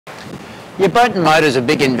Your boat and motor is a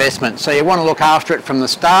big investment, so you want to look after it from the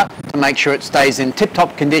start to make sure it stays in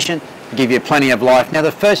tip-top condition, give you plenty of life. Now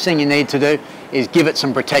the first thing you need to do is give it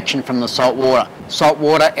some protection from the salt water. Salt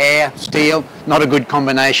water, air, steel, not a good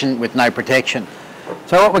combination with no protection.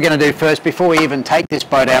 So what we're going to do first, before we even take this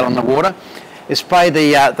boat out on the water, is spray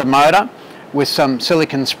the motor with some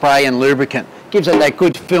silicone spray and lubricant. Gives it that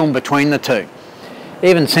good film between the two.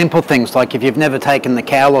 Even simple things like if you've never taken the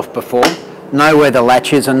cowl off before, know where the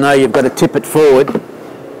latch is and know you've got to tip it forward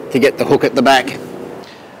to get the hook at the back.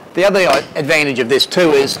 The other advantage of this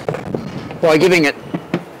too is by giving it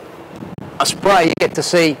a spray you get to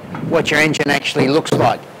see what your engine actually looks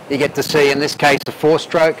like. You get to see, in this case, the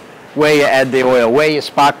 4-stroke, where you add the oil, where your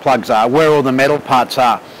spark plugs are, where all the metal parts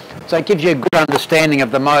are. So it gives you a good understanding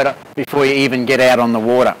of the motor before you even get out on the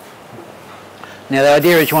water. Now the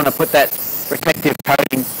idea is you want to put that protective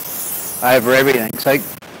coating over everything. So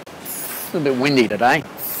it's a little bit windy today.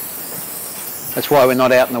 That's why we're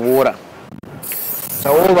not out in the water.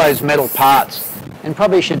 So all those metal parts, and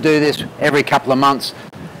probably should do this every couple of months,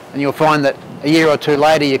 and you'll find that a year or two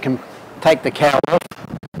later you can take the cowl off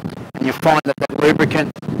and you'll find that the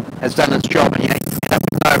lubricant has done its job and you end up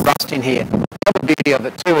with no rust in here. The other beauty of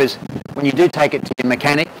it too is when you do take it to your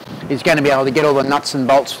mechanic, he's going to be able to get all the nuts and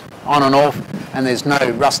bolts on and off, and there's no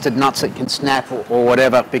rusted nuts that can snap or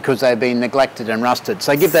whatever because they've been neglected and rusted.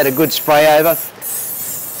 So give that a good spray over.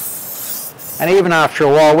 And even after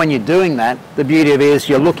a while when you're doing that, the beauty of it is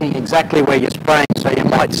you're looking exactly where you're spraying, so you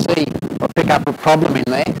might see or pick up a problem in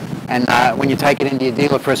there, and when you take it into your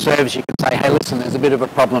dealer for a service you can say, hey listen, there's a bit of a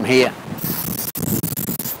problem here.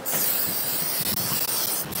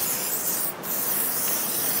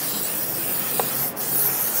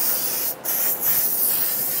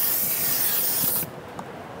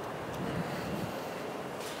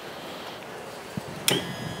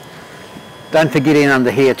 Don't forget in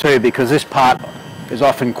under here too, because this part is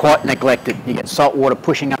often quite neglected. You get salt water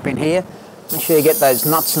pushing up in here. Make sure you get those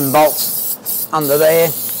nuts and bolts under there,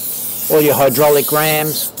 all your hydraulic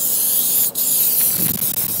rams.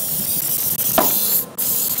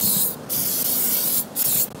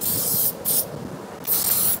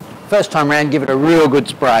 First time round, give it a real good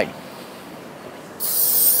spray.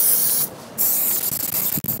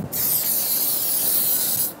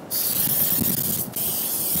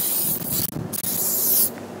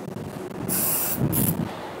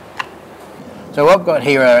 So what I've got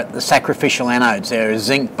here are the sacrificial anodes. They're a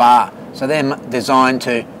zinc bar, so they're designed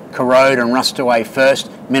to corrode and rust away first,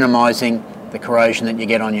 minimising the corrosion that you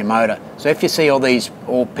get on your motor. So if you see all these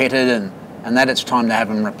all pitted and that, it's time to have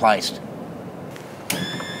them replaced.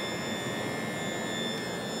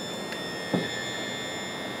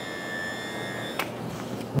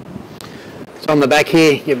 So on the back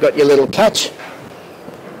here you've got your little catch.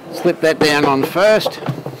 Slip that down on first.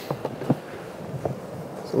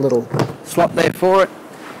 There's a little slot there for it.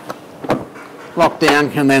 Lock down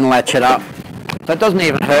and then latch it up. So it doesn't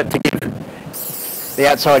even hurt to give the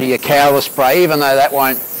outside of your cowl a spray, even though that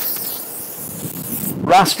won't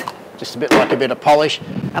rust, just a bit like a bit of polish.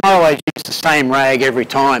 And I always use the same rag every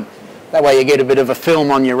time. That way you get a bit of a film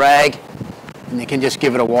on your rag and you can just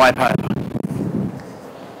give it a wipe over.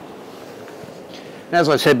 And as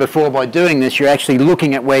I said before, by doing this you're actually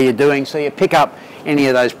looking at where you're doing, so you pick up any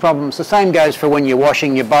of those problems. The same goes for when you're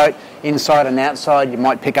washing your boat, inside and outside. You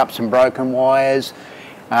might pick up some broken wires,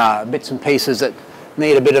 bits and pieces that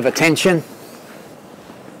need a bit of attention.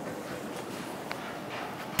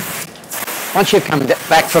 Once you've come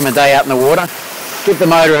back from a day out in the water, give the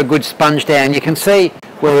motor a good sponge down. You can see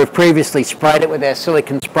where we've previously sprayed it with our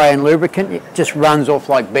silicone spray and lubricant. It just runs off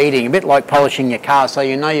like beading, a bit like polishing your car, so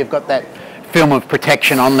you know you've got that film of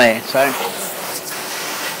protection on there. So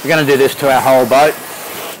we're going to do this to our whole boat.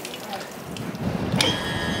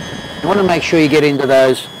 You want to make sure you get into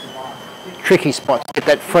those tricky spots. Get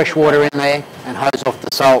that fresh water in there and hose off the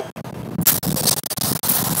salt.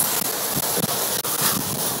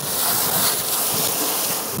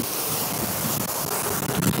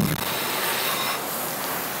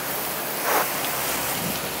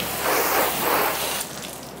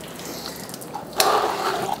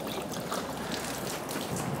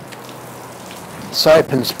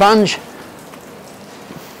 Soap and sponge.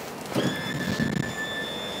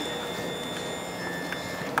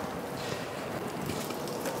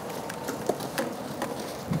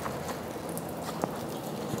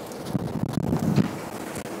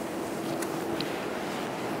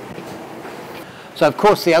 So of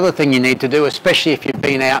course the other thing you need to do, especially if you've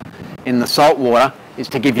been out in the salt water, is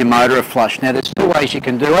to give your motor a flush. Now there's two ways you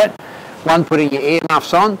can do it. One, putting your ear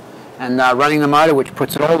muffs on and running the motor, which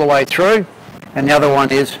puts it all the way through. And the other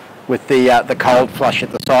one is with the cold flush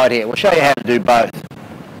at the side here. We'll show you how to do both.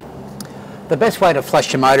 The best way to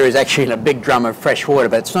flush your motor is actually in a big drum of fresh water,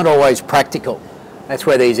 but it's not always practical. That's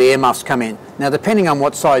where these ear muffs come in. Now, depending on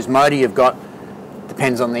what size motor you've got,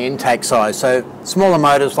 depends on the intake size. So smaller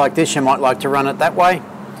motors like this, you might like to run it that way.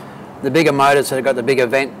 The bigger motors that have got the bigger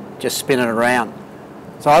vent, just spin it around.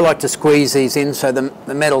 So I like to squeeze these in so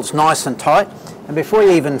the metal's nice and tight. And before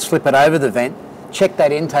you even slip it over the vent, check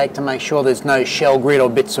that intake to make sure there's no shell grit or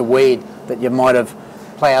bits of weed that you might have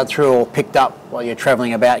ploughed through or picked up while you're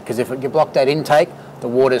travelling about, because if you block that intake, the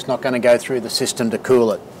water's not going to go through the system to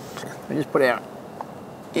cool it. We just put our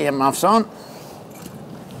ear muffs on.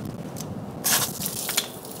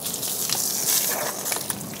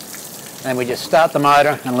 And we just start the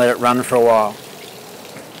motor and let it run for a while.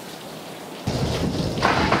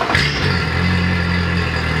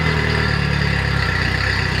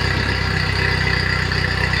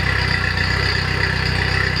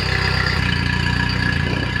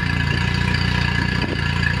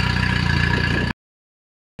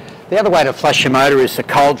 The other way to flush your motor is the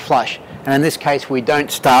cold flush, and in this case we don't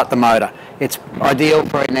start the motor. It's ideal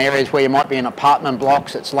for in areas where you might be in apartment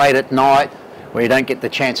blocks, it's late at night, where you don't get the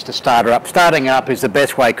chance to start her up. Starting it up is the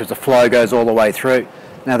best way because the flow goes all the way through.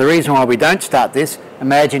 Now the reason why we don't start this,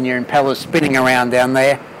 imagine your impeller's spinning around down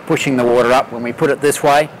there, pushing the water up. When we put it this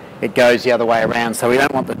way, it goes the other way around, so we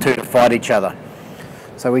don't want the two to fight each other.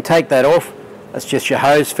 So we take that off. That's just your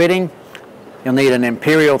hose fitting. You'll need an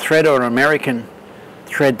imperial thread or an American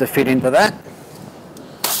thread to fit into that.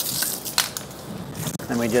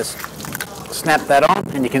 And we just snap that on,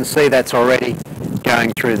 and you can see that's already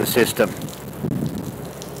going through the system.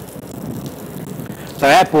 So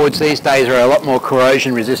outboards these days are a lot more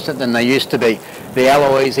corrosion resistant than they used to be. The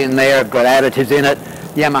alloys in there have got additives in it.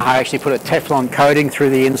 Yamaha actually put a Teflon coating through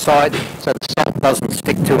the inside so the salt doesn't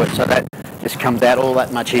stick to it, so that just comes out all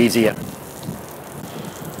that much easier.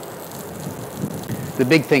 The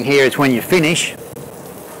big thing here is when you finish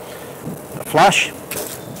the flush,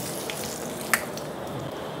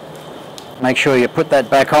 make sure you put that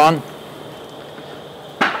back on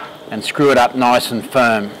and screw it up nice and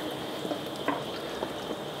firm,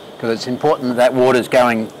 because it's important that that water's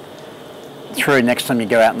going through next time you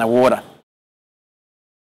go out in the water.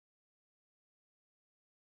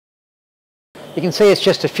 You can see it's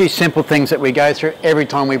just a few simple things that we go through every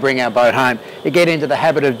time we bring our boat home. You get into the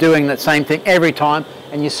habit of doing that same thing every time,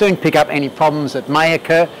 and you soon pick up any problems that may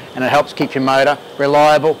occur, and it helps keep your motor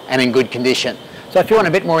reliable and in good condition. So if you want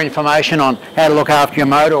a bit more information on how to look after your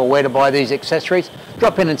motor or where to buy these accessories,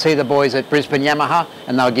 drop in and see the boys at Brisbane Yamaha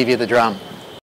and they'll give you the drum.